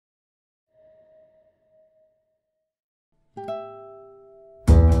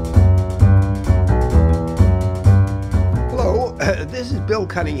This is Bill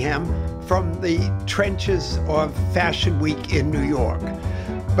Cunningham from the trenches of Fashion Week in New York.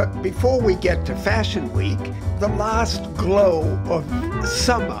 But before we get to Fashion Week, the last glow of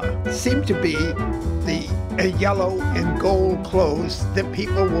summer seemed to be the yellow and gold clothes that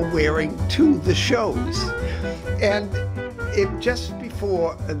people were wearing to the shows. And just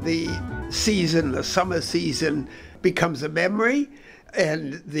before the season, the summer season, becomes a memory,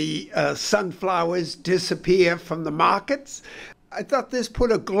 and the sunflowers disappear from the markets, I thought this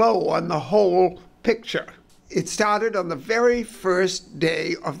put a glow on the whole picture. It started on the very first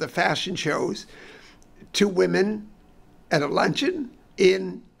day of the fashion shows, two women at a luncheon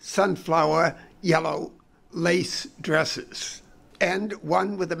in sunflower yellow lace dresses, and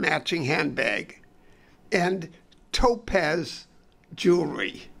one with a matching handbag, and topaz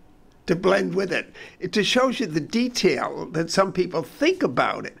jewelry to blend with it. It just shows you the detail that some people think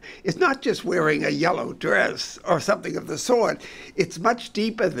about it. It's not just wearing a yellow dress or something of the sort. It's much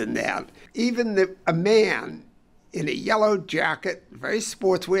deeper than that. Even a man in a yellow jacket, very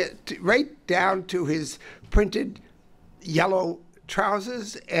sportswear, right down to his printed yellow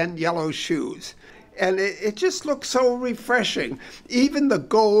trousers and yellow shoes. And it just looks so refreshing. Even the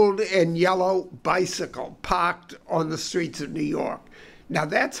gold and yellow bicycle parked on the streets of New York. Now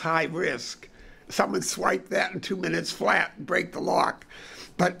that's high risk. Someone swiped that in 2 minutes flat and break the lock.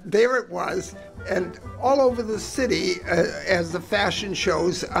 But there it was, and all over the city, as the fashion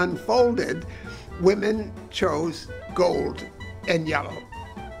shows unfolded, women chose gold and yellow.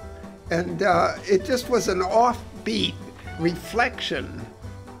 And it just was an offbeat reflection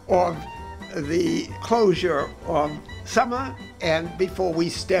of the closure of summer and before we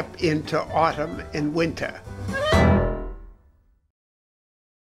step into autumn and winter.